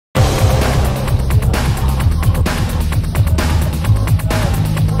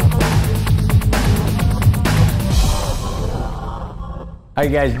How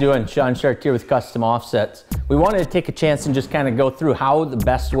you guys doing? Sean Shark here with Custom Offsets. We wanted to take a chance and just kind of go through how the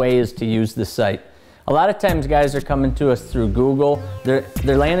best way is to use the site. A lot of times guys are coming to us through Google. They're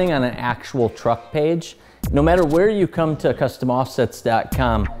landing on an actual truck page. No matter where you come to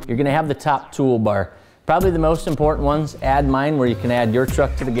customoffsets.com, you're gonna have the top toolbar. Probably the most important ones, add mine, where you can add your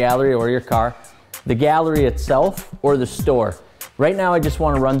truck to the gallery or your car, the gallery itself, or the store. Right now I just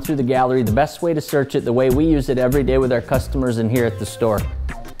want to run through the gallery, the best way to search it, the way we use it every day with our customers and here at the store.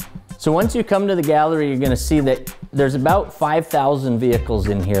 So once you come to the gallery, you're going to see that there's about 5,000 vehicles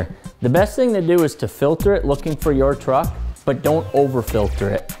in here. The best thing to do is to filter it looking for your truck, but don't over filter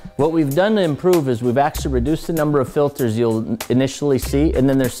it. What we've done to improve is we've actually reduced the number of filters you'll initially see, and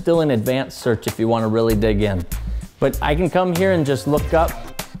then there's still an advanced search if you want to really dig in. But I can come here and just look up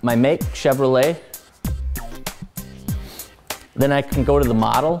my make, Chevrolet. Then I can go to the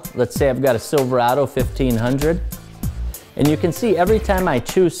model. Let's say I've got a Silverado 1500. And you can see every time I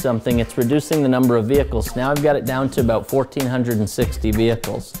choose something, it's reducing the number of vehicles. Now I've got it down to about 1,460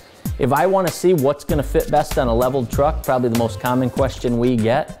 vehicles. If I want to see what's going to fit best on a leveled truck, probably the most common question we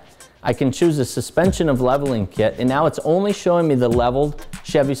get, I can choose a suspension of leveling kit, and now it's only showing me the leveled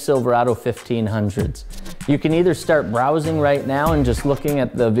Chevy Silverado 1500s. You can either start browsing right now and just looking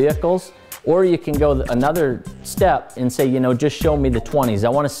at the vehicles, or you can go another step and say, you know, just show me the 20s. I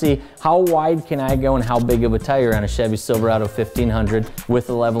want to see how wide can I go and how big of a tire on a Chevy Silverado 1500 with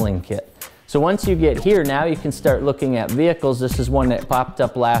a leveling kit. So once you get here, now you can start looking at vehicles. This is one that popped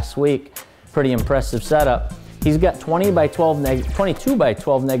up last week. Pretty impressive setup. He's got 22 by 12 negative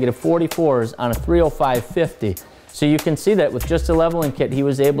 44s on a 305/50. So you can see that with just a leveling kit, he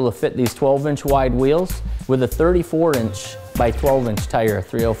was able to fit these 12-inch wide wheels with a 34-inch by 12-inch tire, a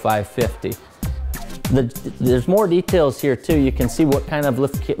 305/50. There's more details here too. You can see what kind of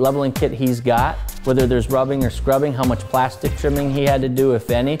leveling kit he's got, whether there's rubbing or scrubbing, how much plastic trimming he had to do, if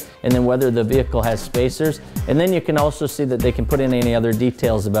any, and then whether the vehicle has spacers. And then you can also see that they can put in any other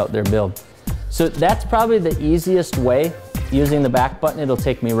details about their build. So that's probably the easiest way. Using the back button, it'll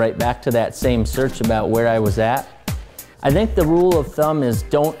take me right back to that same search about where I was at. I think the rule of thumb is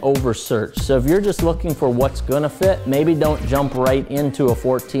don't over search. So if you're just looking for what's gonna fit, maybe don't jump right into a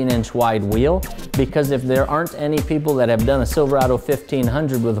 14-inch wide wheel, because if there aren't any people that have done a Silverado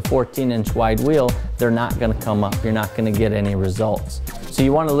 1500 with a 14-inch wide wheel, they're not gonna come up. You're not gonna get any results. So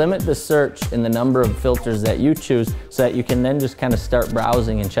you wanna limit the search in the number of filters that you choose so that you can then just kind of start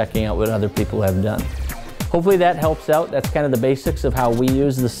browsing and checking out what other people have done. Hopefully that helps out. That's kind of the basics of how we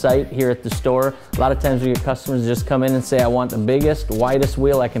use the site here at the store. A lot of times we get customers just come in and say, I want the biggest, widest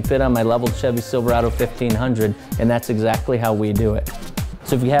wheel I can fit on my leveled Chevy Silverado 1500, and that's exactly how we do it.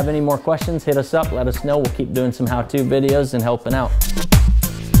 So if you have any more questions, hit us up, let us know. We'll keep doing some how-to videos and helping out.